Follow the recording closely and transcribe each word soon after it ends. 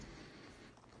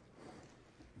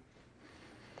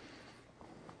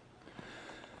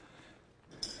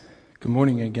Good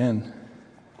morning again.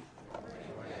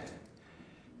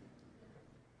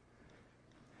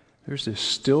 There's this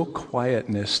still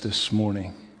quietness this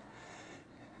morning.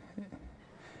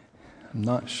 I'm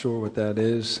not sure what that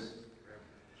is.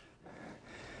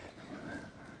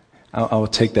 I'll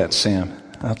take that, Sam.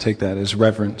 I'll take that as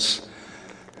reverence.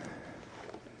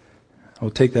 I'll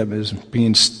take that as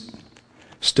being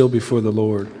still before the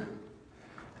Lord,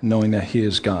 knowing that He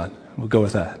is God. We'll go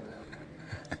with that.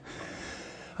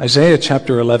 Isaiah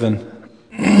chapter 11.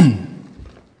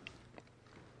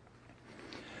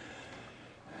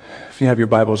 If you have your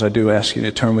Bibles, I do ask you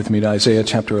to turn with me to Isaiah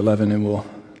chapter 11, and we'll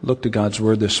look to God's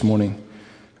Word this morning.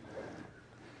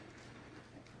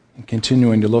 And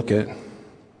continuing to look at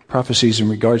prophecies in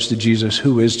regards to Jesus.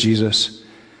 Who is Jesus?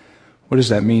 What does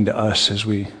that mean to us as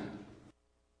we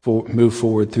move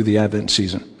forward through the Advent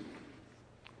season?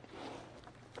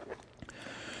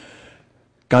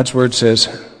 God's Word says,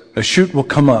 "A shoot will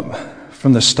come up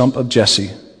from the stump of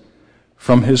Jesse.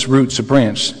 From his roots a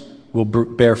branch will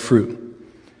bear fruit.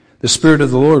 The Spirit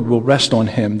of the Lord will rest on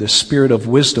him, the Spirit of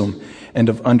wisdom and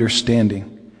of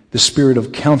understanding, the Spirit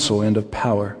of counsel and of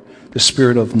power, the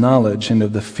Spirit of knowledge and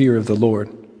of the fear of the Lord.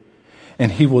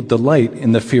 And he will delight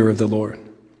in the fear of the Lord.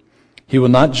 He will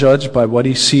not judge by what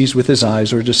he sees with his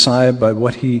eyes or decide by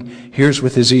what he hears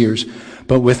with his ears,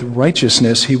 but with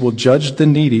righteousness he will judge the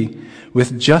needy.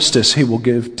 With justice he will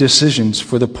give decisions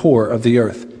for the poor of the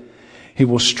earth. He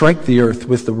will strike the earth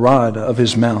with the rod of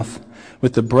his mouth.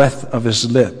 With the breath of his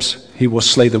lips he will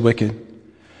slay the wicked.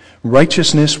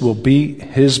 Righteousness will be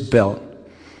his belt,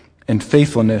 and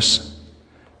faithfulness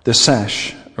the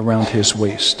sash around his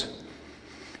waist."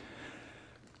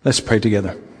 Let's pray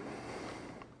together.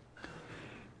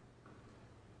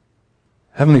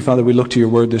 Heavenly Father, we look to your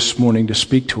word this morning to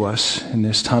speak to us in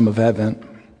this time of Advent,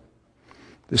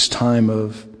 this time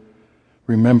of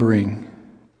remembering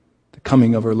the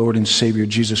coming of our Lord and Savior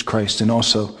Jesus Christ, and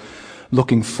also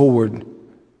looking forward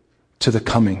to the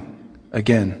coming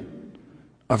again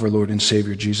of our Lord and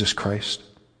Savior Jesus Christ.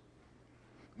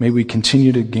 May we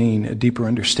continue to gain a deeper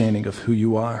understanding of who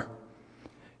you are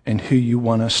and who you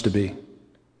want us to be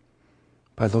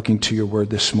by looking to your word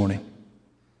this morning.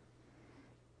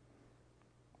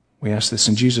 We ask this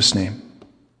in Jesus' name.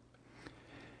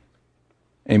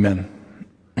 Amen.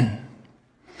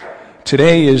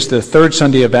 Today is the third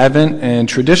Sunday of Advent, and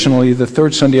traditionally the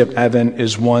third Sunday of Advent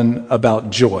is one about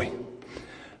joy.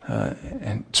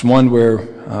 And it's one where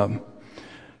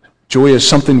joy is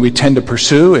something we tend to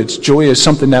pursue. Joy is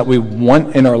something that we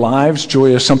want in our lives.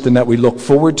 Joy is something that we look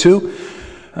forward to.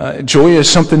 Joy is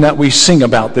something that we sing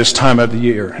about this time of the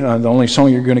year. The only song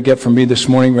you're going to get from me this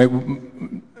morning, right?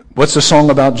 What's the song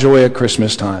about joy at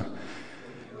Christmas time?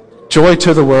 Joy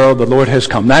to the world, the Lord has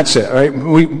come. That's it, right?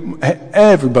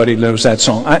 Everybody knows that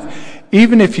song.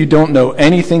 Even if you don't know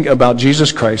anything about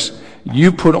Jesus Christ,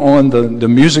 you put on the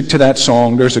music to that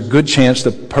song, there's a good chance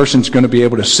the person's going to be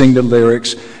able to sing the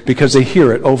lyrics because they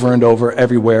hear it over and over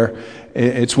everywhere.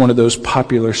 It's one of those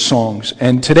popular songs.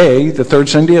 And today, the third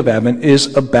Sunday of Advent,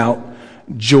 is about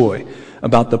joy,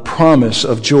 about the promise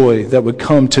of joy that would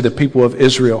come to the people of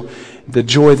Israel, the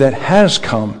joy that has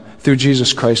come through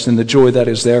Jesus Christ, and the joy that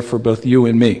is there for both you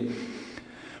and me.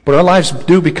 But our lives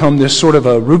do become this sort of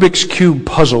a Rubik's Cube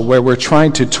puzzle where we're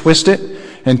trying to twist it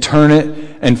and turn it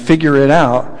and figure it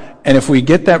out. And if we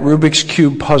get that Rubik's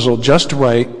Cube puzzle just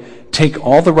right, take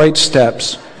all the right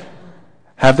steps,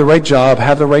 have the right job,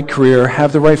 have the right career,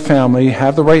 have the right family,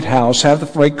 have the right house, have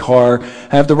the right car,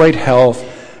 have the right health,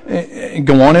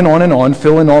 go on and on and on,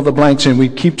 fill in all the blanks, and we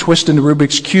keep twisting the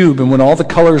Rubik's Cube, and when all the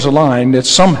colors align, that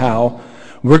somehow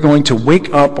we're going to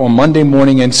wake up on Monday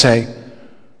morning and say,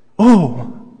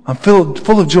 "Oh, I'm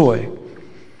full of joy."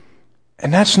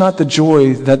 And that's not the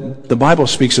joy that the Bible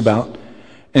speaks about,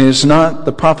 and it's not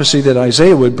the prophecy that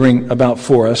Isaiah would bring about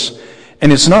for us,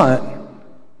 and it's not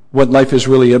what life is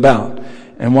really about.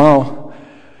 And while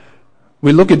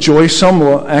we look at joy, some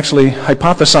will actually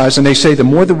hypothesize, and they say the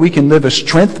more that we can live a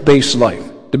strength-based life,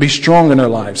 to be strong in our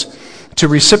lives, to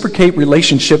reciprocate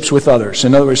relationships with others.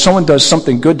 In other words, someone does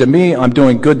something good to me, I'm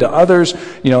doing good to others,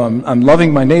 I'm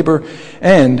loving my neighbor,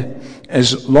 and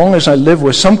as long as I live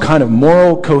with some kind of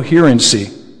moral coherency,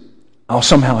 I'll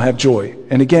somehow have joy.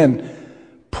 And again,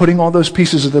 putting all those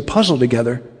pieces of the puzzle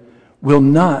together will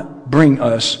not bring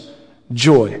us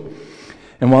joy.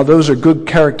 And while those are good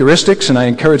characteristics, and I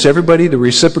encourage everybody to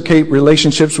reciprocate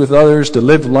relationships with others, to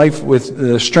live life with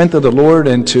the strength of the Lord,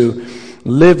 and to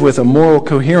live with a moral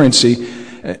coherency,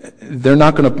 they're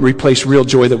not going to replace real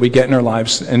joy that we get in our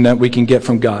lives and that we can get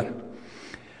from God.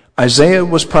 Isaiah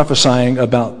was prophesying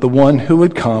about the one who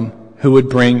would come, who would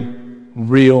bring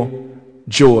real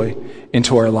joy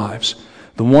into our lives.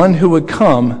 The one who would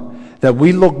come that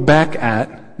we look back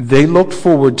at, they looked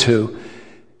forward to,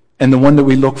 and the one that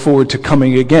we look forward to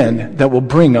coming again that will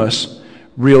bring us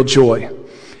real joy.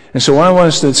 And so what I want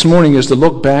us this morning is to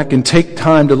look back and take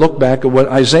time to look back at what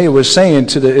Isaiah was saying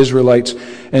to the Israelites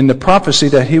and the prophecy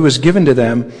that he was given to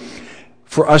them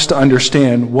for us to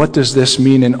understand what does this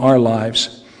mean in our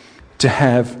lives to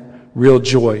have real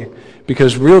joy.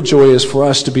 Because real joy is for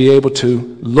us to be able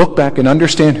to look back and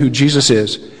understand who Jesus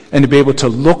is and to be able to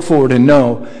look forward and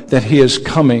know that he is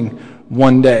coming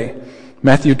one day.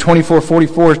 Matthew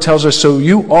 24:44 tells us, "So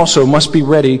you also must be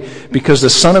ready, because the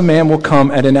Son of Man will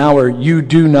come at an hour you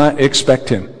do not expect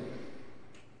him."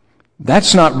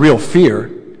 That's not real fear.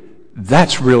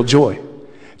 That's real joy.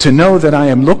 To know that I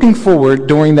am looking forward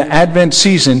during the Advent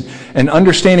season and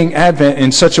understanding Advent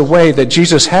in such a way that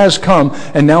Jesus has come,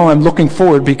 and now I'm looking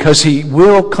forward because he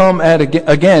will come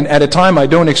again at a time I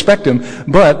don't expect him,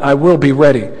 but I will be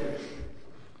ready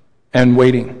and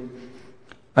waiting.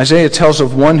 Isaiah tells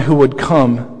of one who would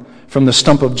come from the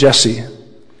stump of Jesse,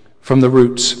 from the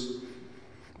roots.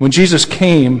 When Jesus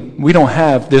came, we don't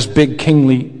have this big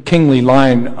kingly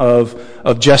line of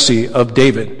Jesse, of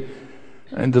David.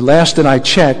 And the last that I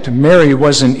checked, Mary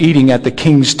wasn't eating at the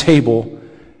king's table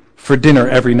for dinner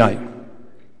every night.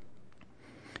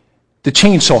 The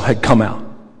chainsaw had come out.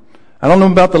 I don't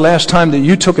know about the last time that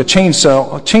you took a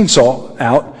chainsaw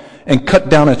out and cut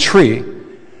down a tree,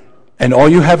 and all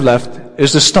you have left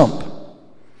is the stump.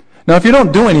 Now, if you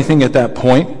don't do anything at that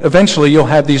point, eventually you'll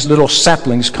have these little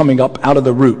saplings coming up out of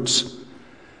the roots.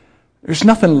 There's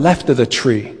nothing left of the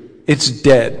tree. It's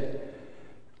dead,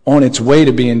 on its way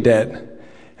to being dead.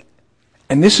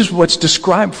 And this is what's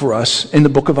described for us in the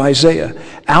book of Isaiah.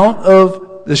 Out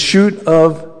of the shoot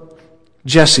of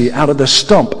Jesse, out of the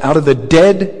stump, out of the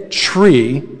dead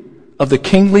tree of the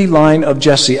kingly line of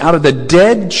Jesse, out of the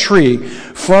dead tree,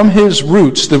 from his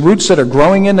roots, the roots that are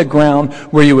growing in the ground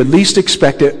where you would least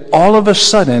expect it, all of a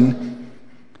sudden,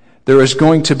 there is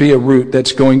going to be a root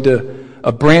that's going to,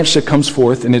 a branch that comes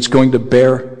forth, and it's going to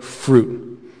bear fruit.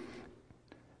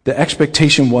 The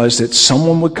expectation was that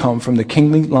someone would come from the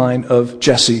kingly line of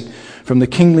Jesse, from the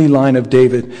kingly line of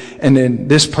David, and then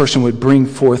this person would bring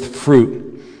forth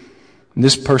fruit. And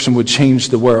this person would change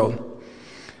the world.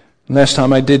 Last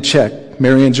time I did check,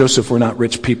 Mary and Joseph were not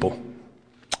rich people.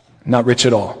 Not rich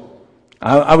at all.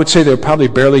 I would say they're probably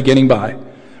barely getting by.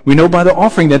 We know by the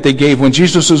offering that they gave when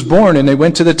Jesus was born and they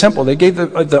went to the temple. They gave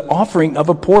the offering of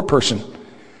a poor person.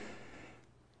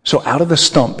 So out of the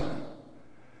stump,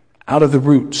 out of the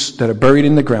roots that are buried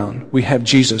in the ground, we have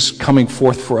Jesus coming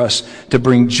forth for us to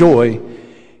bring joy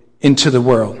into the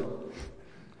world.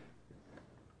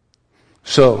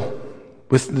 So,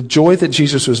 with the joy that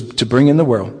Jesus was to bring in the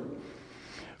world,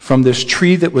 from this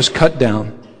tree that was cut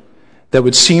down, that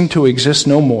would seem to exist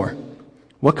no more,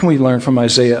 what can we learn from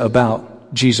Isaiah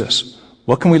about Jesus?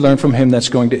 What can we learn from him that's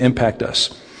going to impact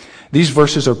us? These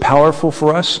verses are powerful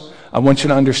for us. I want you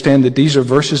to understand that these are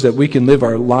verses that we can live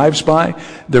our lives by.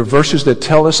 They're verses that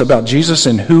tell us about Jesus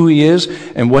and who he is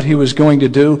and what he was going to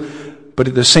do. But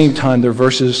at the same time, they're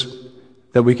verses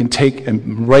that we can take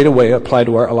and right away apply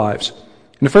to our lives.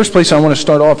 In the first place, I want to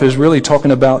start off is really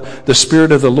talking about the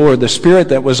Spirit of the Lord, the Spirit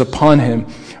that was upon him.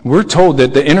 We're told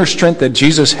that the inner strength that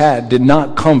Jesus had did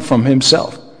not come from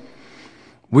himself.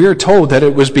 We are told that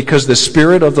it was because the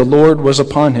Spirit of the Lord was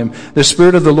upon him. The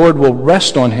Spirit of the Lord will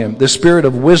rest on him. The Spirit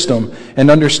of wisdom and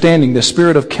understanding. The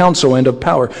Spirit of counsel and of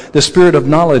power. The Spirit of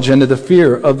knowledge and of the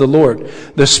fear of the Lord.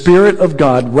 The Spirit of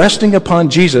God resting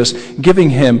upon Jesus, giving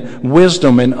him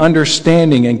wisdom and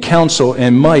understanding and counsel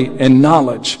and might and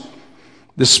knowledge.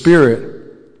 The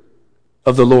Spirit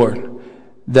of the Lord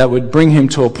that would bring him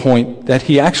to a point that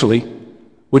he actually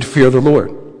would fear the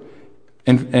Lord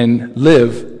and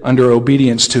live under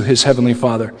obedience to his heavenly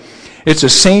Father. It's the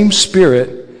same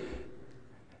Spirit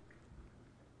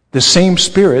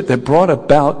that brought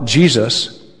about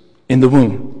Jesus in the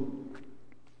womb.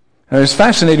 And it's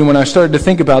fascinating when I started to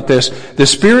think about this. The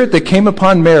Spirit that came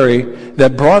upon Mary,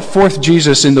 that brought forth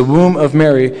Jesus in the womb of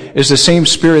Mary, is the same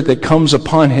Spirit that comes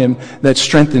upon him that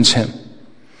strengthens him.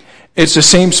 It's the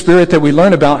same Spirit that we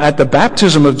learn about at the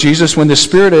baptism of Jesus when the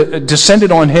Spirit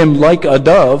descended on him like a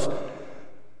dove.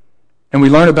 And we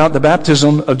learn about the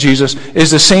baptism of Jesus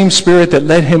is the same Spirit that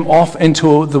led him off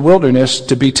into the wilderness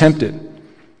to be tempted.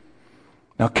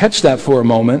 Now catch that for a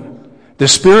moment. The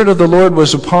Spirit of the Lord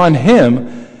was upon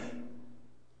him.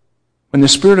 When the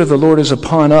Spirit of the Lord is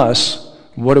upon us,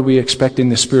 what are we expecting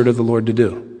the Spirit of the Lord to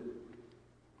do?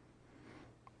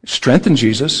 Strengthen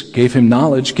Jesus, gave him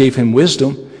knowledge, gave him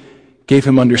wisdom, gave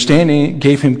him understanding,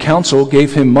 gave him counsel,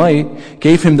 gave him might,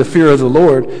 gave him the fear of the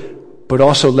Lord. but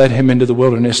also led him into the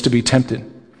wilderness to be tempted.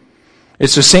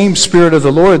 It's the same Spirit of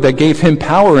the Lord that gave him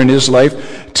power in his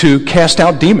life to cast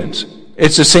out demons.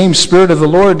 It's the same Spirit of the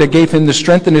Lord that gave him the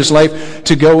strength in his life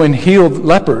to go and heal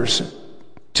lepers,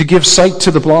 to give sight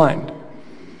to the blind.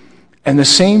 And the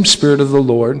same Spirit of the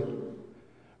Lord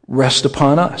rests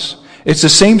upon us. It's the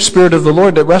same Spirit of the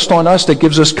Lord that rests on us that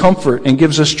gives us comfort and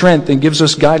gives us strength and gives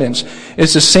us guidance.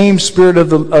 It's the same Spirit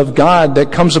of God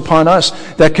that comes upon us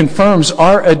that confirms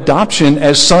our adoption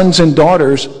as sons and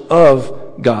daughters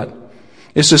of God.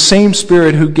 It's the same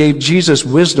Spirit who gave Jesus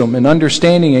wisdom and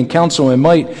understanding and counsel and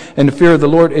might and the fear of the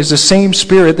Lord. Is the same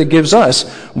Spirit that gives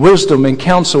us wisdom and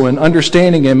counsel and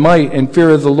understanding and might and fear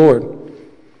of the Lord.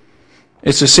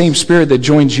 It's the same Spirit that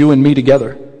joins you and me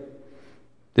together,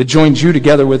 that joins you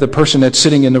together with a person that's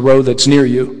sitting in the row that's near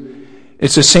you.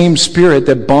 It's the same Spirit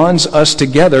that bonds us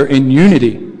together in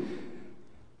unity,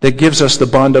 that gives us the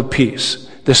bond of peace,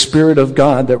 the Spirit of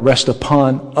God that rests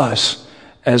upon us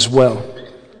as well.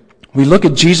 We look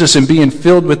at Jesus and being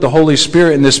filled with the Holy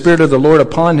Spirit and the Spirit of the Lord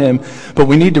upon him, but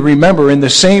we need to remember in the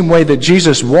same way that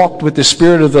Jesus walked with the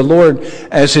Spirit of the Lord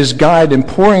as his guide and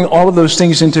pouring all of those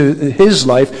things into his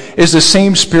life is the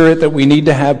same Spirit that we need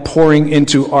to have pouring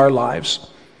into our lives.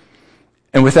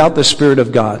 And without the Spirit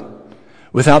of God,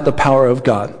 without the power of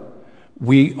God,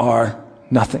 we are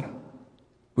nothing.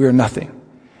 We are nothing.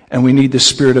 And we need the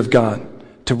Spirit of God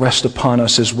to rest upon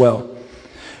us as well.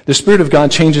 The Spirit of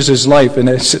God changes his life, and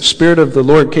as the Spirit of the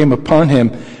Lord came upon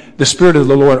him, the Spirit of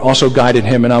the Lord also guided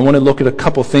him. And I want to look at a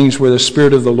couple things where the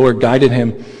Spirit of the Lord guided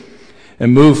him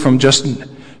and moved from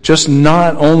just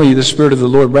not only the Spirit of the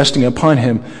Lord resting upon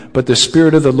him, but the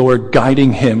Spirit of the Lord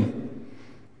guiding him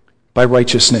by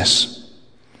righteousness.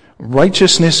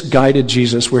 Righteousness guided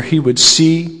Jesus where he would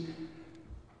see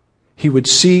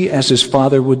as his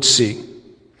Father would see.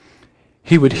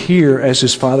 He would hear as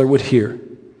his Father would hear.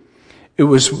 It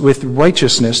was with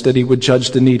righteousness that he would judge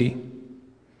the needy.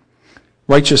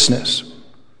 Righteousness.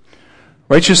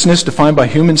 Righteousness, defined by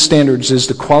human standards, is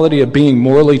the quality of being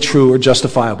morally true or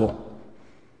justifiable.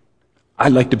 I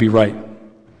like to be right.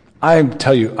 I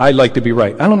tell you, I like to be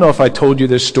right. I don't know if I told you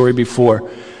this story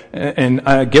before, and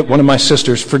I get one of my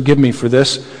sisters, forgive me for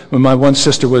this. When my one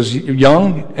sister was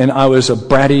young and I was a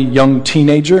bratty young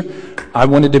teenager, I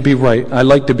wanted to be right. I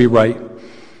like to be right.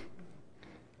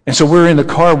 And so we're in the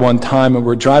car one time and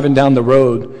we're driving down the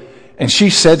road and she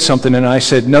said something and I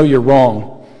said, no, you're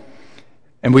wrong.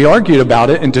 And we argued about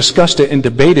it and discussed it and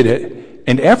debated it.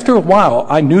 And after a while,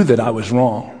 I knew that I was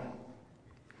wrong.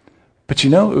 But it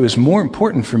was more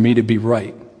important for me to be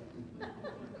right.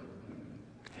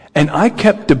 And I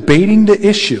kept debating the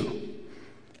issue.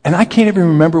 And I can't even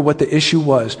remember what the issue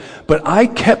was. But I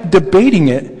kept debating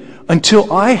it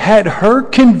until I had her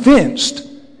convinced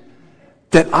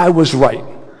that I was right.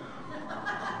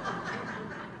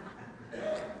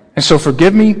 And so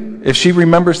forgive me, if she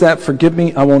remembers that, forgive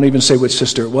me. I won't even say which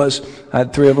sister it was. I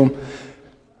had 3 of them.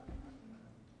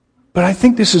 But I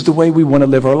think this is the way we want to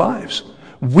live our lives.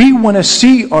 We want to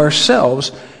see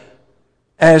ourselves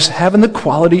as having the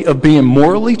quality of being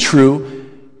morally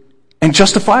true and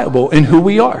justifiable in who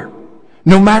we are,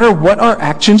 no matter what our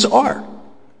actions are.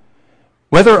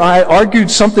 Whether I argued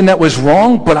something that was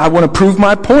wrong, but I want to prove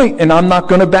my point and I'm not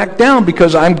going to back down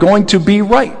because I'm going to be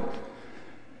right.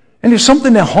 And there's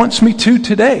something that haunts me too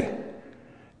today.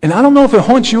 And I don't know if it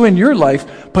haunts you in your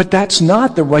life, but that's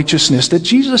not the righteousness that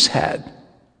Jesus had.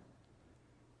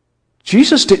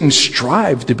 Jesus didn't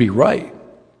strive to be right.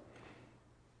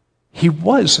 He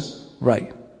was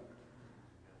right.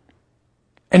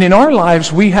 And in our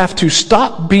lives, we have to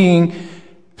stop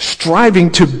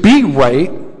striving to be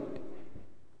right and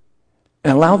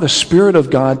allow the Spirit of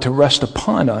God to rest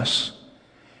upon us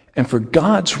and for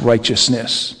God's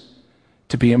righteousness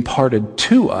to be imparted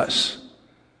to us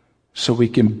so we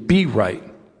can be right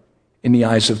in the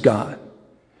eyes of God.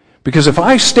 Because if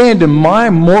I stand in my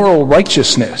moral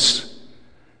righteousness,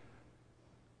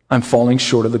 I'm falling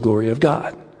short of the glory of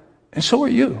God. And so are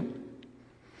you.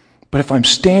 But if I'm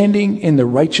standing in the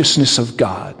righteousness of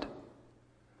God,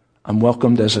 I'm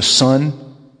welcomed as a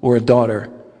son or a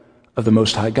daughter of the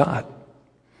Most High God.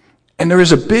 And there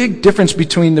is a big difference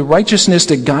between the righteousness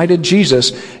that guided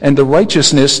Jesus and the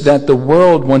righteousness that the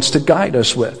world wants to guide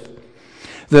us with.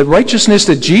 The righteousness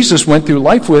that Jesus went through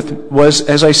life with was,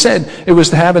 as I said, it was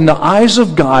to have in the eyes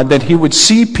of God that he would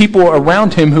see people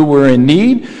around him who were in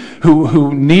need,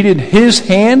 who needed his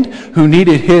hand, who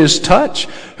needed his touch,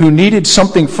 who needed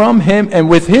something from him, and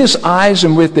with his eyes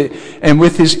and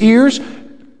with his ears,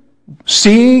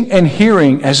 seeing and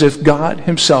hearing as if God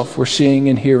himself were seeing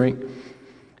and hearing.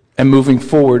 and moving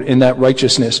forward in that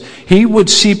righteousness. He would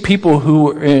see people who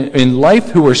were in life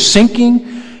who were sinking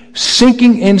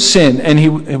in sin, and he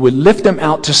would lift them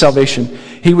out to salvation.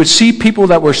 He would see people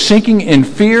that were sinking in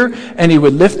fear, and he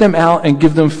would lift them out and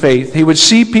give them faith. He would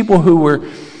see people who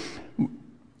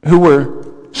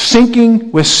were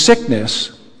sinking with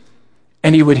sickness,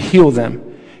 and he would heal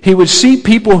them. He would see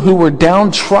people who were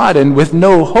downtrodden with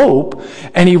no hope,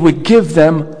 and he would give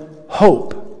them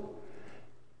hope.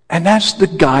 And that's the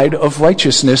guide of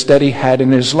righteousness that he had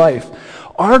in his life.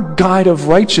 Our guide of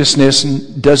righteousness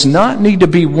does not need to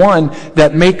be one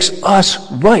that makes us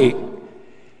right.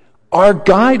 Our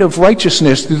guide of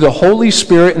righteousness through the Holy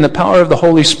Spirit and the power of the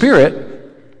Holy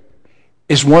Spirit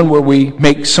is one where we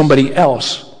make somebody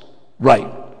else right.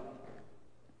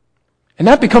 And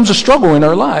that becomes a struggle in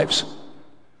our lives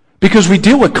because we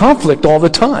deal with conflict all the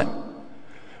time.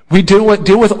 We deal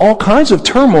with all kinds of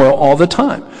turmoil all the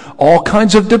time, all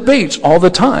kinds of debates all the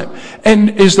time.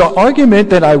 And is the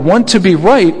argument that I want to be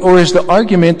right, or is the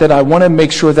argument that I want to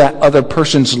make sure that other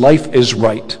person's life is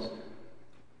right?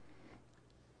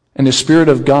 And the Spirit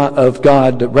of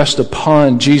God that rests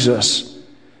upon Jesus,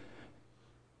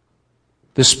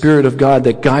 the Spirit of God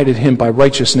that guided him by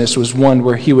righteousness, was one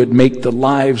where he would make the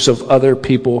lives of other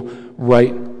people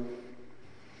right.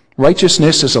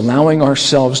 Righteousness is allowing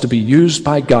ourselves to be used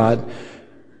by God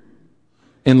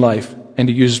in life and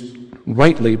to use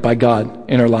rightly by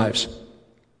God in our lives.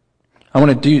 I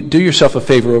want to do yourself a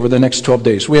favor over the next 12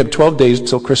 days. We have 12 days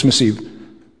till Christmas Eve,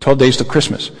 12 days till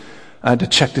Christmas. I had to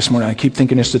check this morning. I keep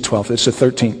thinking it's the 12th. It's the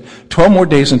 13th. 12 more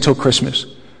days until Christmas.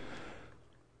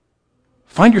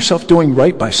 Find yourself doing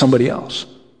right by somebody else.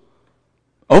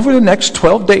 Over the next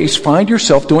 12 days, find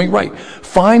yourself doing right.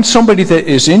 Find somebody that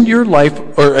is in your life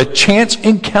or a chance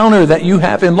encounter that you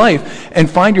have in life and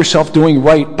find yourself doing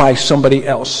right by somebody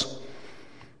else.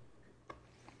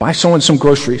 Buy someone some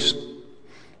groceries.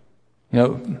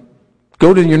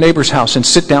 Go to your neighbor's house and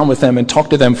sit down with them and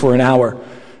talk to them for an hour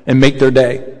and make their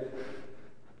day.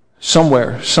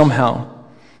 Somewhere, somehow.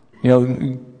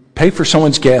 Pay for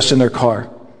someone's gas in their car.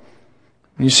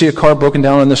 You see a car broken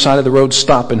down on the side of the road,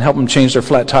 stop and help them change their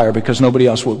flat tire because nobody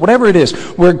else would. Whatever it is,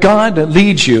 where God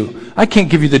leads you, I can't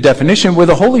give you the definition, where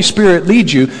the Holy Spirit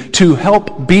leads you to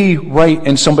help be right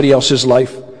in somebody else's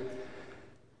life.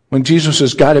 When Jesus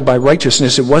was guided by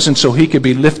righteousness, it wasn't so he could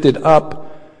be lifted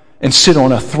up and sit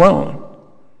on a throne.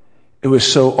 It was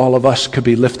so all of us could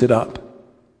be lifted up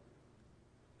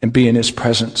and be in his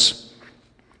presence.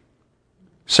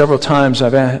 Several times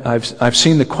I've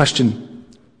seen the question.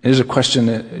 It is a question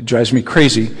that drives me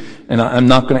crazy, and I'm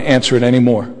not going to answer it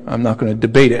anymore. I'm not going to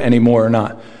debate it anymore or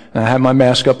not. And I have my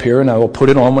mask up here, and I will put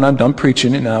it on when I'm done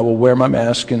preaching, and I will wear my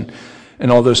mask and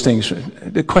all those things.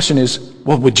 The question is,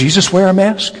 well, would Jesus wear a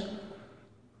mask?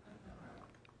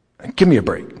 Give me a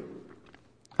break.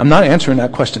 I'm not answering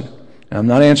that question. And I'm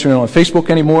not answering it on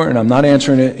Facebook anymore, and I'm not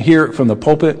answering it here from the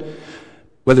pulpit,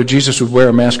 whether Jesus would wear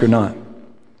a mask or not.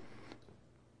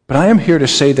 But I am here to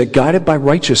say that guided by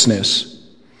righteousness,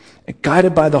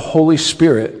 guided by the Holy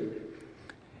Spirit,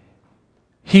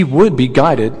 he would be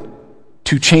guided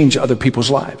to change other people's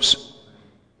lives.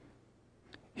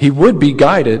 He would be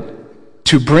guided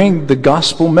to bring the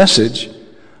gospel message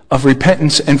of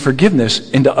repentance and forgiveness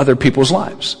into other people's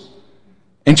lives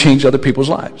and change other people's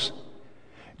lives.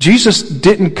 Jesus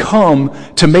didn't come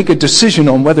to make a decision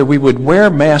on whether we would wear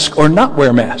a mask or not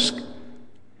wear a mask.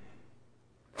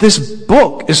 This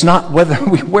book is not whether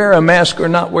we wear a mask or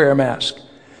not wear a mask.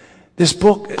 This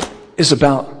book is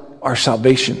about our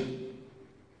salvation,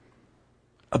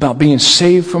 about being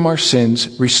saved from our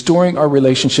sins, restoring our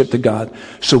relationship to God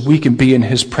so we can be in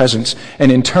his presence.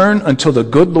 And in turn, until the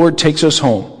good Lord takes us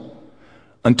home,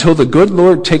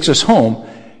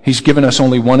 he's given us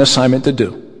only one assignment to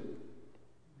do.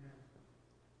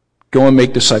 Go and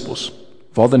make disciples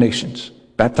of all the nations,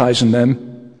 baptizing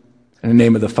them in the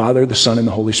name of the Father, the Son, and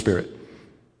the Holy Spirit.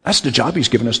 That's the job he's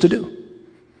given us to do.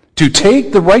 To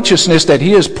take the righteousness that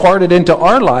he has parted into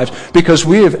our lives because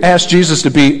we have asked Jesus to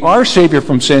be our Savior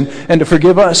from sin and to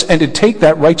forgive us, and to take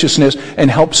that righteousness and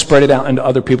help spread it out into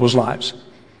other people's lives.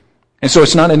 And so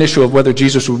it's not an issue of whether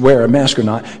Jesus would wear a mask or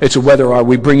not. It's whether are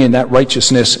we bringing that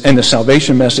righteousness and the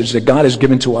salvation message that God has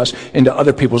given to us into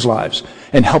other people's lives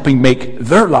and helping make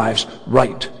their lives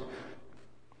right.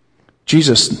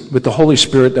 Jesus, with the Holy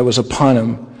Spirit that was upon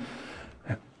him,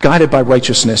 guided by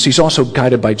righteousness, he's also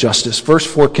guided by justice. Verse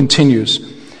 4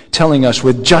 continues, telling us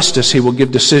with justice he will give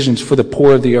decisions for the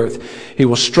poor of the earth. He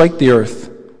will strike the earth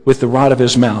with the rod of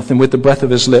his mouth, and with the breath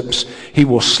of his lips he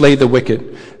will slay the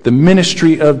wicked. The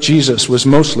ministry of Jesus was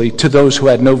mostly to those who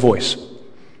had no voice.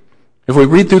 If we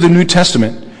read through the New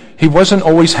Testament, He wasn't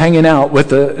always hanging out with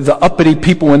the uppity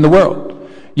people in the world.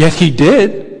 Yet he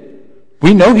did.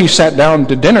 We know he sat down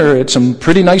to dinner at some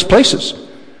pretty nice places.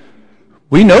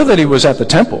 We know that he was at the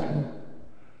temple.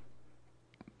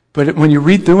 But when you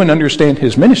read through and understand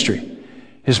his ministry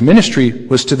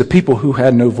was to the people who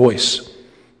had no voice,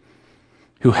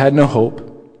 who had no hope,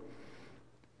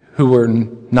 who were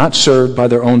not served by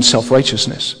their own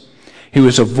self-righteousness. He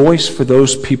was a voice for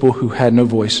those people who had no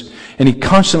voice. And he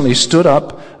constantly stood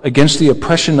up against the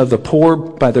oppression of the poor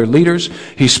by their leaders.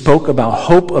 He spoke about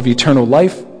hope of eternal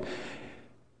life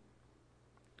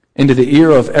into the ear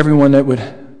of everyone that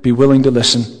would be willing to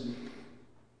listen.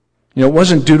 You know, it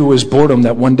wasn't due to his boredom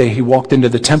that one day he walked into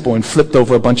the temple and flipped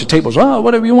over a bunch of tables. Oh,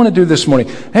 whatever you want to do this morning.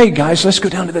 Hey guys, let's go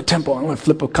down to the temple. I'm going to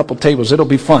flip a couple tables. It'll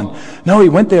be fun. No, he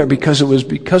went there because it was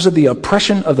because of the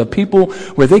oppression of the people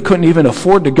where they couldn't even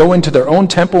afford to go into their own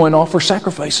temple and offer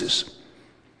sacrifices.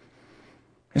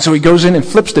 And so he goes in and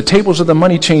flips the tables of the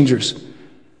money changers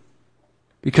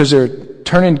because they're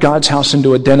turning God's house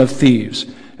into a den of thieves,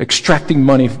 extracting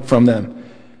money from them.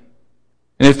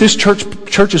 And if this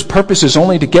church's purpose is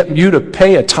only to get you to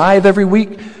pay a tithe every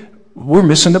week, we're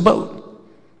missing the boat.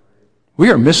 We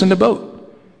are missing the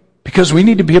boat because we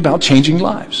need to be about changing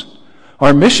lives.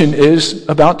 Our mission is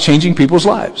about changing people's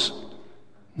lives,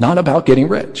 not about getting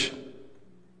rich.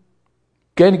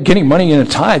 Getting money in a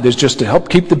tithe is just to help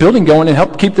keep the building going and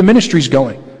help keep the ministries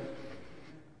going.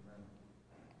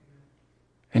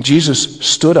 And Jesus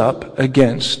stood up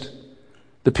against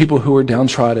the people who were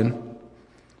downtrodden,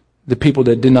 the people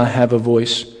that did not have a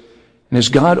voice. And as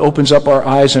God opens up our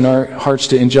eyes and our hearts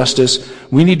to injustice,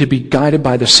 we need to be guided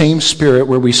by the same Spirit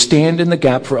where we stand in the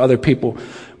gap for other people.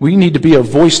 We need to be a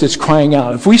voice that's crying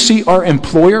out. If we see our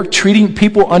employer treating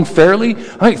people unfairly,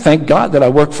 I thank God that I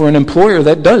work for an employer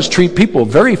that does treat people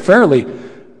very fairly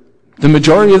the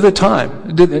majority of the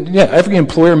time. Yeah, every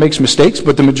employer makes mistakes,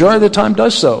 but the majority of the time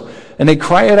does so. And they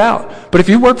cry it out. But if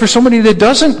you work for somebody that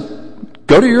doesn't,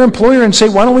 go to your employer and say,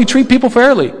 why don't we treat people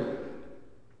fairly?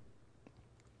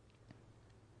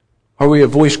 Are we a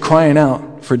voice crying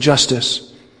out for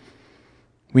justice?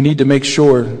 We need to make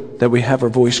sure that we have our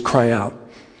voice cry out.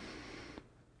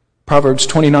 Proverbs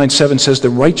 29:7 says, the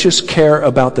righteous care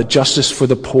about the justice for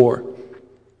the poor,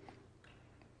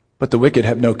 but the wicked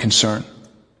have no concern.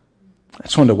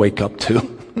 That's one to wake up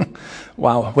to.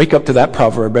 Wow, wake up to that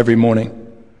proverb every morning.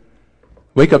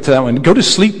 Wake up to that one. Go to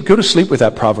sleep with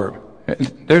that proverb.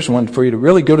 There's one for you to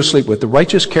really go to sleep with. The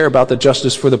righteous care about the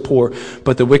justice for the poor,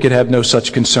 but the wicked have no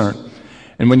such concern.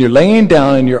 And when you're laying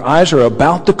down and your eyes are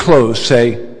about to close,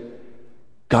 say,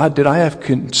 God, did I have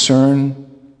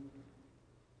concern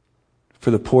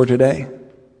for the poor today?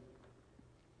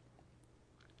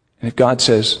 And if God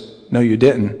says, no, you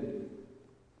didn't,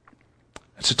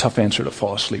 that's a tough answer to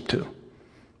fall asleep to.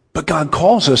 But God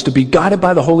calls us to be guided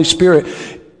by the Holy Spirit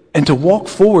and to walk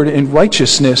forward in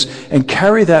righteousness and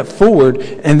carry that forward,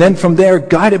 and then from there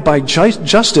guided by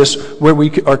justice where we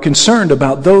are concerned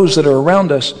about those that are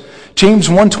around us. James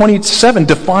 1:27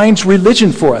 defines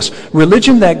religion for us.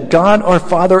 Religion that God our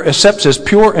Father accepts as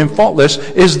pure and faultless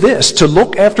is this: to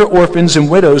look after orphans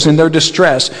and widows in their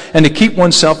distress and to keep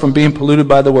oneself from being polluted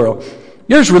by the world.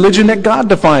 Here's religion that God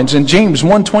defines in James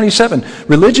 1:27.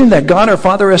 Religion that God our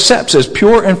Father accepts as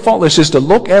pure and faultless is to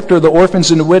look after the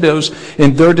orphans and the widows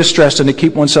in their distress and to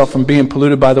keep oneself from being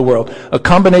polluted by the world. A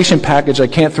combination package. I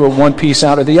can't throw one piece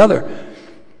out of the other.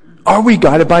 Are we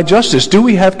guided by justice? Do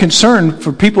we have concern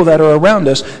for people that are around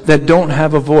us that don't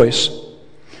have a voice?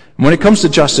 When it comes to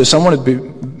justice, I want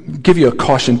to give you a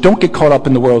caution. Don't get caught up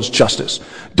in the world's justice.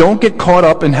 Don't get caught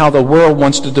up in how the world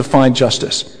wants to define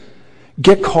justice.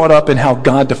 Get caught up in how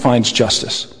God defines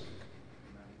justice.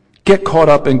 Get caught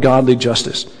up in godly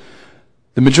justice.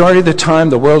 The majority of the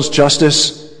time, the world's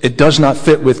justice, it does not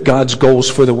fit with God's goals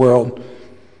for the world.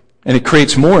 And it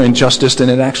creates more injustice than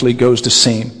it actually goes to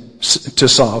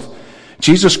solve.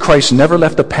 Jesus Christ never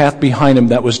left a path behind him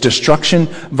that was destruction,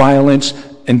 violence,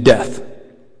 and death.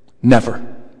 Never.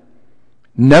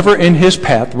 Never in his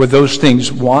path were those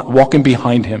things walking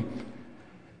behind him.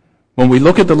 When we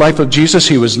look at the life of Jesus,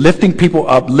 he was lifting people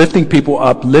up, lifting people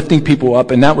up, lifting people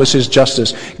up, and that was his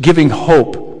justice. Giving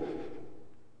hope.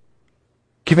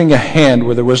 Giving a hand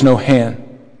where there was no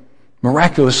hand.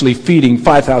 Miraculously feeding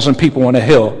 5,000 people on a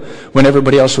hill when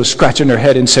everybody else was scratching their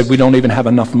head and said, we don't even have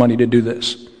enough money to do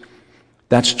this.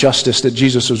 That's justice that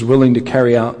Jesus was willing to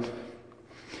carry out.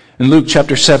 In Luke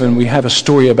chapter 7, we have a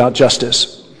story about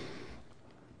justice.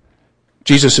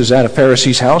 Jesus is at a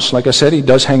Pharisee's house. Like I said, he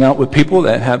does hang out with people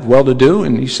that have well-to-do,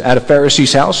 and he's at a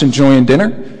Pharisee's house enjoying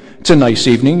dinner. It's a nice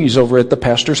evening. He's over at the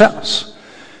pastor's house,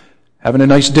 having a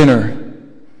nice dinner.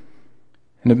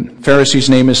 And the Pharisee's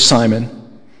name is Simon.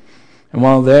 And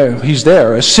while he's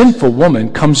there, a sinful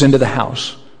woman comes into the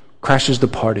house, crashes the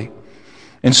party,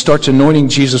 and starts anointing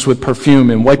Jesus with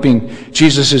perfume and wiping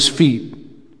Jesus' feet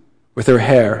with her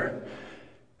hair.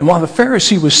 And while the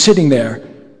Pharisee was sitting there,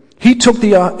 he took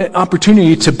the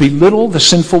opportunity to belittle the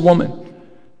sinful woman.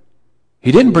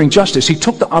 He didn't bring justice. He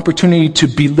took the opportunity to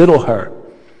belittle her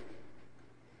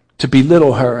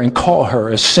and call her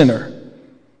a sinner.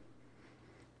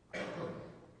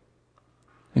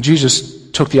 And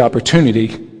Jesus took the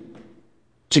opportunity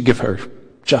to give her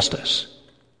justice.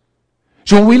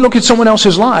 So when we look at someone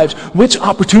else's lives, which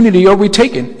opportunity are we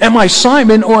taking? Am I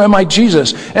Simon or am I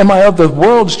Jesus? Am I of the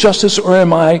world's justice or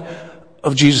am I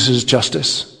of Jesus'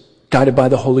 justice, guided by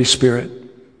the Holy Spirit?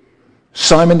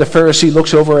 Simon the Pharisee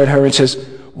looks over at her and says,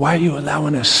 "Why are you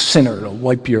allowing a sinner to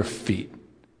wipe your feet?"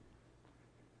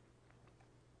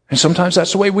 And sometimes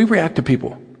that's the way we react to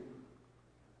people.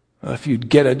 Well, if you'd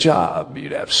get a job,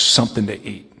 you'd have something to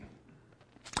eat.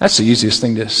 That's the easiest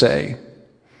thing to say.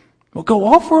 Well, go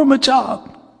offer them a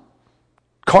job.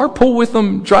 Carpool with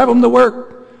them, drive them to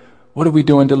work. What are we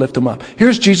doing to lift them up?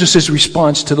 Here's Jesus'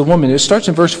 response to the woman. It starts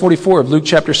in verse 44 of Luke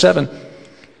chapter 7.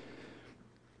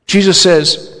 Jesus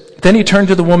says, "Then he turned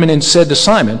to the woman and said to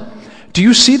Simon, 'Do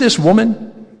you see this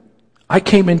woman? I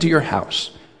came into your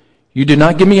house. You did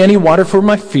not give me any water for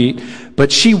my feet,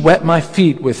 but she wet my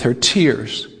feet with her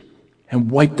tears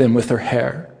and wiped them with her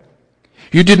hair.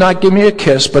 You did not give me a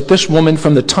kiss, but this woman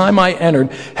from the time I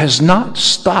entered has not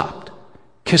stopped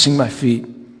kissing my feet.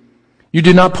 You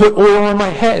did not put oil on my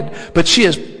head, but she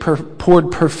has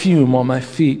poured perfume on my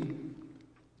feet.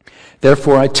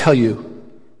 Therefore I tell you,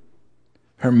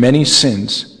 her many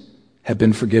sins have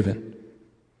been forgiven,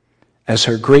 as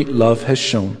her great love has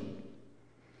shown.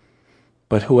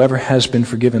 But whoever has been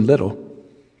forgiven little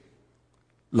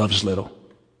loves little.'"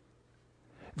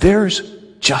 There's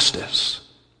justice.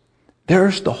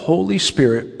 There's the Holy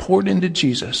Spirit poured into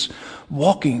Jesus,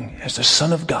 walking as the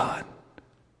Son of God,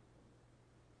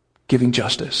 giving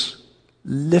justice,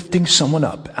 lifting someone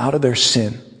up out of their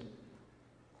sin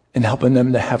and helping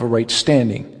them to have a right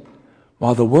standing,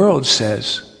 while the world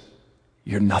says,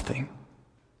 "You're nothing."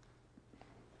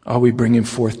 Are we bringing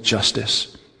forth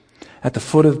justice? At the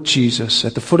foot of Jesus,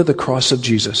 at the foot of the cross of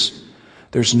Jesus,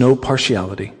 there's no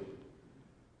partiality.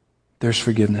 There's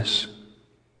forgiveness.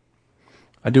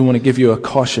 I do want to give you a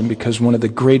caution, because one of the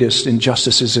greatest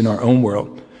injustices in our own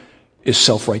world is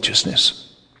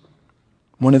self-righteousness.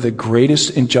 One of the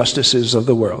greatest injustices of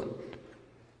the world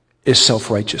is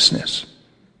self-righteousness.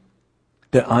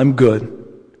 That I'm good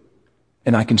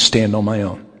and I can stand on my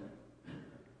own.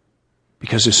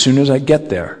 Because as soon as I get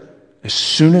there,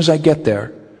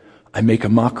 I make a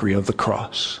mockery of the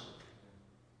cross.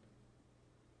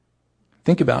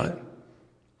 Think about it.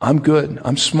 I'm good.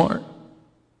 I'm smart.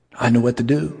 I know what to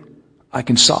do. I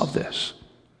can solve this.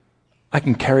 I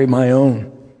can carry my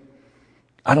own.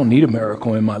 I don't need a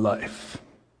miracle in my life.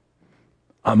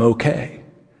 I'm okay.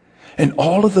 And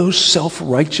all of those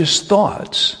self-righteous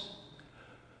thoughts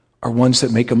are ones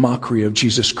that make a mockery of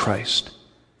Jesus Christ.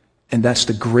 And that's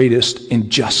the greatest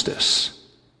injustice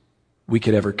we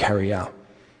could ever carry out.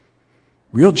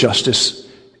 Real justice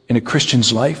in a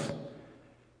Christian's life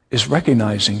is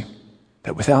recognizing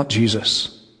that without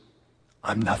Jesus,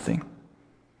 I'm nothing.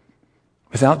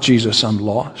 Without Jesus, I'm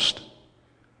lost.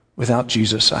 Without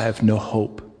Jesus, I have no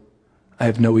hope. I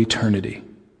have no eternity.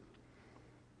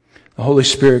 The Holy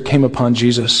Spirit came upon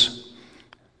Jesus.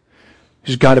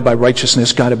 He's guided by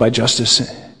righteousness, guided by justice.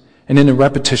 And in the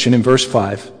repetition in verse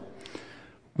 5,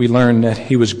 we learn that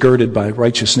he was girded by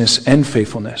righteousness and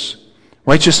faithfulness.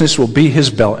 Righteousness will be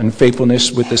his belt, and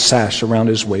faithfulness with the sash around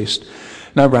his waist.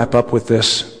 And I wrap up with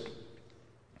this.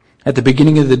 At the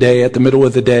beginning of the day, at the middle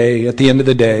of the day, at the end of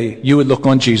the day, you would look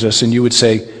on Jesus and you would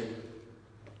say,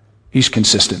 he's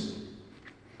consistent.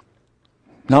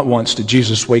 Not once did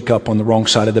Jesus wake up on the wrong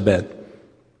side of the bed.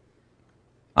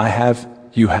 I have,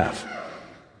 you have.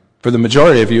 For the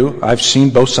majority of you, I've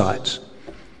seen both sides.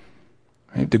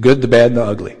 Right? The good, the bad, the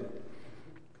ugly.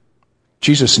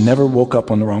 Jesus never woke up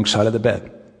on the wrong side of the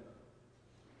bed.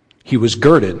 He was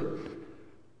girded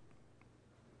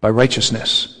by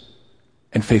righteousness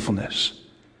and faithfulness.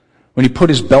 When he put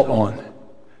his belt on,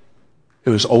 it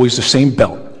was always the same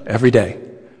belt every day.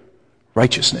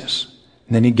 Righteousness.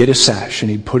 And then he'd get his sash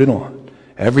and he'd put it on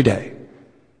every day.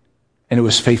 And it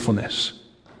was faithfulness.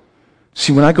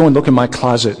 See, when I go and look in my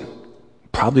closet,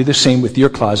 probably the same with your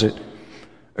closet,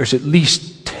 there's at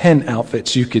least 10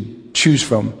 outfits you could choose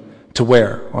from to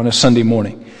wear on a Sunday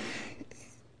morning.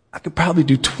 I could probably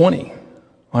do 20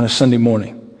 on a Sunday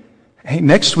morning. Hey,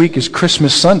 next week is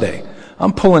Christmas Sunday.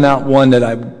 I'm pulling out one that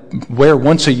I wear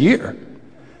once a year.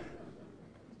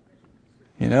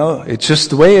 You know, it's just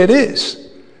the way it is.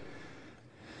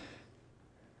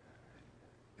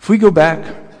 If we go back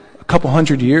a couple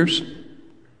hundred years,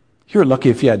 you're lucky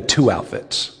if you had two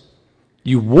outfits.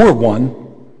 You wore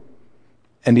one,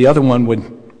 and the other one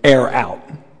would air out.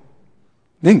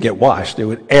 They didn't get washed, they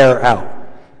would air out.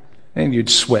 And you'd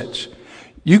switch.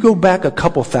 You go back a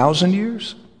couple thousand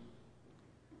years,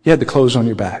 you had the clothes on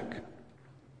your back.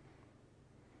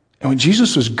 And when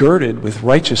Jesus was girded with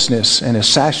righteousness and a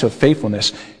sash of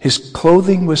faithfulness, his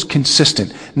clothing was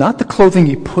consistent. Not the clothing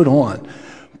he put on,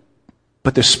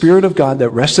 but the Spirit of God that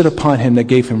rested upon him, that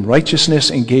gave him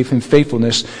righteousness and gave him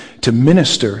faithfulness to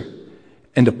minister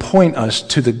and to point us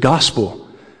to the gospel,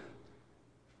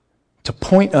 to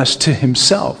point us to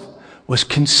himself, was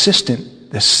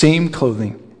consistent, the same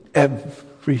clothing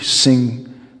every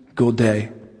single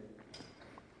day.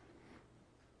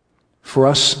 For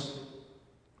us,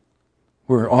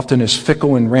 we're often as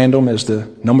fickle and random as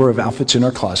the number of outfits in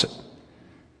our closet.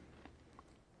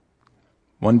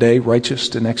 One day righteous,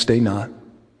 the next day not.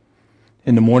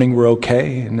 In the morning we're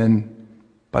okay, and then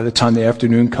by the time the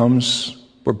afternoon comes,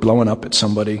 we're blowing up at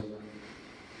somebody.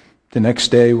 The next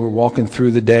day we're walking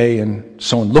through the day and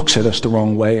someone looks at us the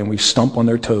wrong way and we stomp on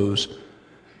their toes.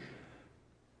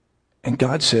 And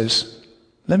God says,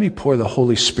 let me pour the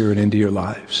Holy Spirit into your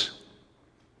lives.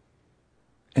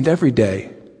 And every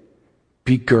day,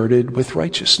 be girded with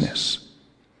righteousness.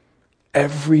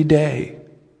 Every day,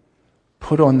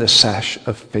 put on the sash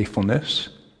of faithfulness.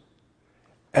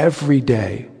 Every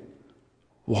day,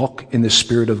 walk in the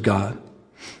Spirit of God.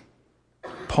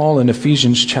 Paul in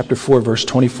Ephesians chapter 4, verse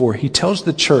 24, he tells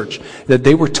the church that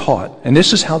they were taught, and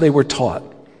this is how they were taught.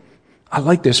 I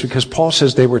like this because Paul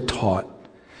says they were taught.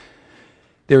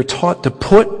 They were taught to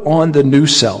put on the new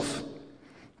self,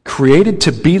 created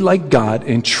to be like God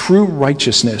in true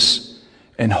righteousness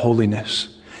and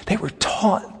holiness. They were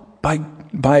taught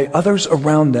by others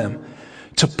around them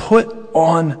to put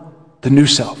on the new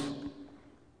self.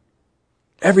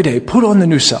 Every day, put on the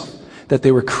new self, that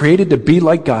they were created to be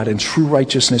like God in true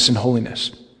righteousness and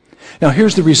holiness. Now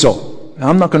here's the result. Now,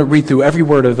 I'm not going to read through every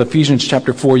word of Ephesians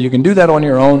chapter 4. You can do that on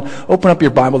your own. Open up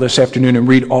your Bible this afternoon and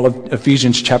read all of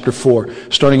Ephesians chapter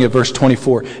 4, starting at verse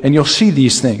 24, and you'll see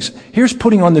these things. Here's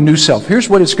putting on the new self. Here's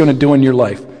what it's going to do in your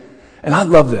life. And I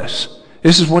love this.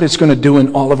 This is what it's going to do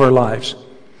in all of our lives.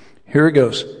 Here it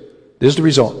goes. This is the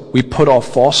result. We put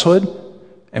off falsehood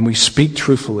and we speak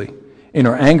truthfully. In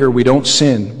our anger, we don't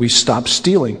sin. We stop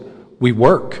stealing. We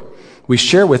work. We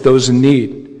share with those in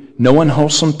need. No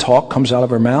unwholesome talk comes out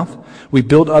of our mouth. We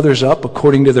build others up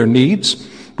according to their needs.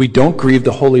 We don't grieve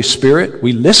the Holy Spirit.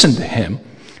 We listen to him.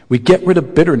 We get rid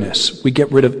of bitterness. We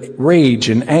get rid of rage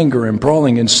and anger and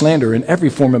brawling and slander and every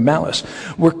form of malice.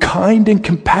 We're kind and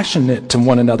compassionate to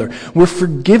one another. We're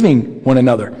forgiving one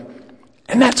another.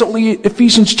 And that's only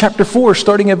Ephesians chapter 4,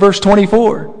 starting at verse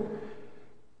 24.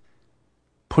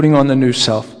 Putting on the new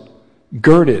self,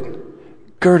 girded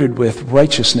with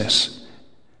righteousness,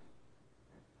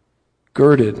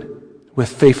 girded with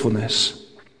faithfulness,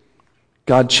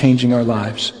 God changing our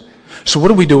lives. So what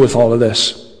do we do with all of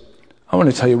this? I want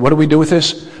to tell you, what do we do with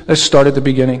this? Let's start at the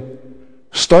beginning.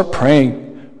 Start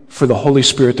praying for the Holy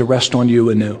Spirit to rest on you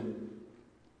anew.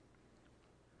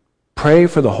 Pray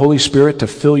for the Holy Spirit to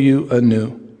fill you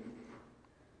anew.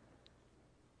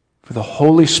 For the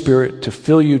Holy Spirit to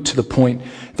fill you to the point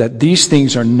that these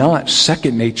things are not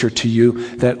second nature to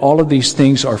you, that all of these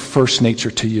things are first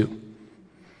nature to you.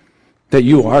 That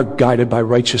you are guided by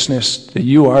righteousness, that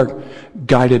you are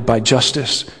guided by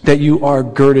justice, that you are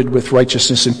girded with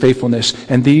righteousness and faithfulness.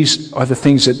 And these are the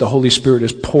things that the Holy Spirit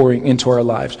is pouring into our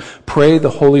lives. Pray the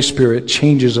Holy Spirit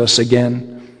changes us again.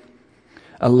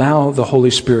 Allow the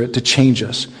Holy Spirit to change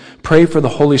us. Pray for the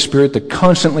Holy Spirit to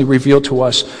constantly reveal to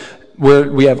us where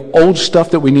we have old stuff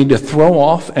that we need to throw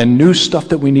off and new stuff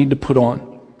that we need to put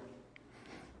on.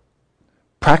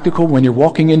 Practical, when you're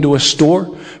walking into a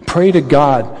store, pray to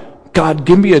God, God,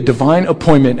 give me a divine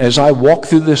appointment as I walk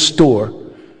through this store,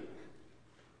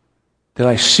 that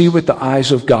I see with the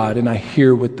eyes of God and I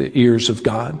hear with the ears of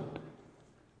God.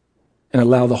 And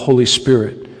allow the Holy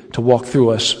Spirit to walk through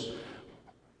us,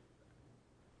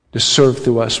 to serve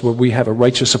through us, where we have a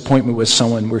righteous appointment with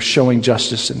someone. We're showing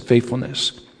justice and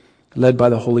faithfulness, led by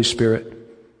the Holy Spirit.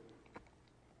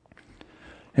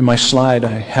 In my slide, I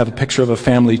have a picture of a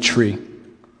family tree.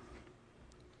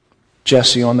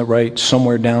 Jesse on the right,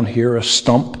 somewhere down here, a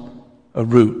stump, a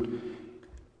root,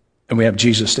 and we have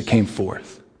Jesus that came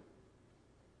forth.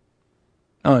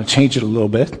 I'm going to change it a little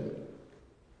bit.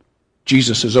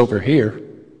 Jesus is over here.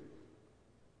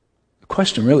 The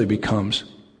question really becomes,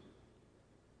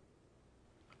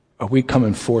 are we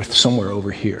coming forth somewhere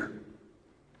over here?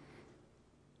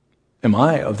 Am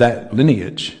I of that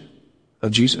lineage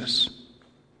of Jesus?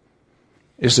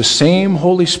 Is the same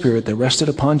Holy Spirit that rested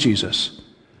upon Jesus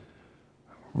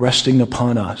resting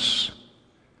upon us,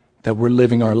 that we're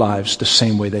living our lives the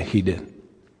same way that he did?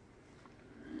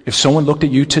 If someone looked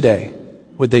at you today,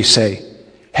 would they say,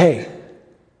 hey,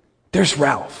 there's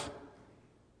Ralph.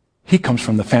 He comes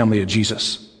from the family of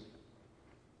Jesus.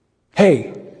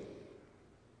 Hey,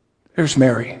 there's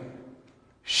Mary.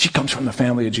 She comes from the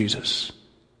family of Jesus.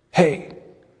 Hey,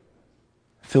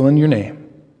 fill in your name.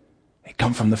 They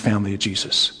come from the family of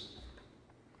Jesus.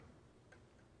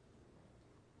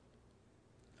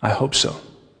 I hope so.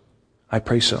 I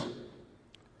pray so.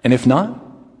 And if not,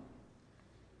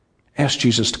 ask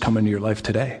Jesus to come into your life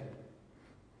today.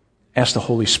 Ask the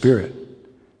Holy Spirit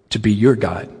to be your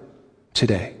guide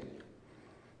today.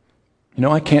 You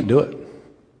know, I can't do it.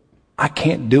 I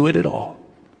can't do it at all.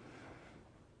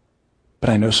 But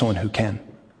I know someone who can.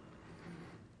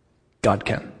 God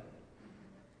can.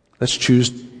 Let's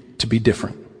choose to be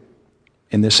different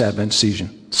in this Advent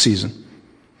season.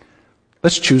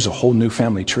 Let's choose a whole new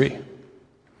family tree.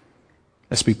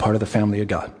 Let's be part of the family of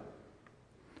God.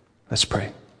 Let's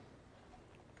pray.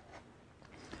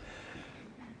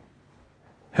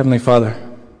 Heavenly Father,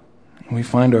 we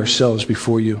find ourselves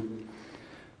before you,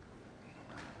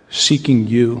 seeking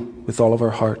you with all of our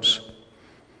hearts,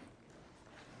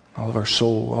 all of our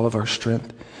soul, all of our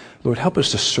strength. Lord, help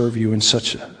us to serve you in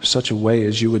such a way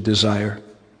as you would desire.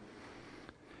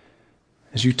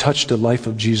 As you touched the life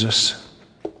of Jesus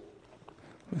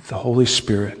with the Holy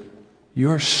Spirit,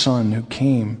 your Son who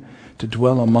came to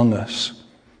dwell among us,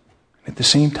 at the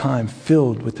same time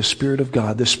filled with the Spirit of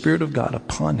God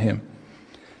upon him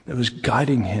that was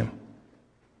guiding him.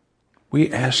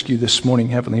 We ask you this morning,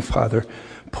 Heavenly Father,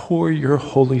 pour your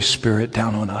Holy Spirit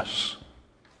down on us.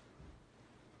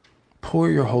 Pour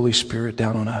your Holy Spirit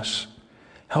down on us.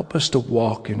 Help us to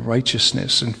walk in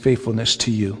righteousness and faithfulness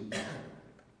to you.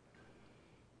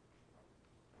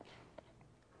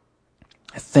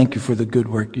 I thank you for the good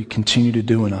work you continue to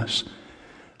do in us.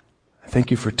 I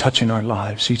thank you for touching our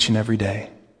lives each and every day.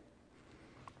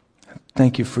 I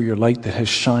thank you for your light that has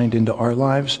shined into our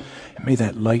lives, and may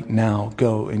that light now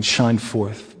go and shine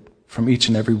forth from each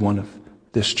and every one of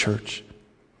this church.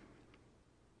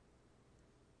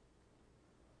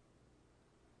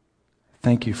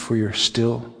 Thank you for your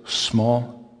still,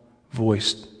 small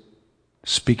voice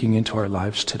speaking into our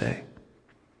lives today.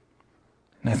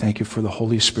 And I thank you for the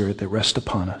Holy Spirit that rests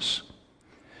upon us.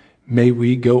 May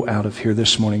we go out of here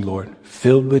this morning, Lord,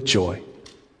 filled with joy,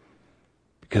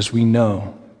 because we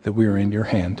know that we are in your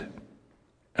hand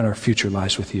and our future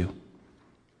lies with you.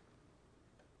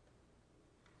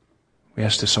 We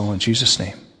ask this all in Jesus'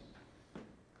 name.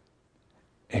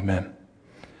 Amen.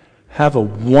 Have a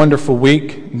wonderful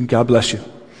week, and God bless you.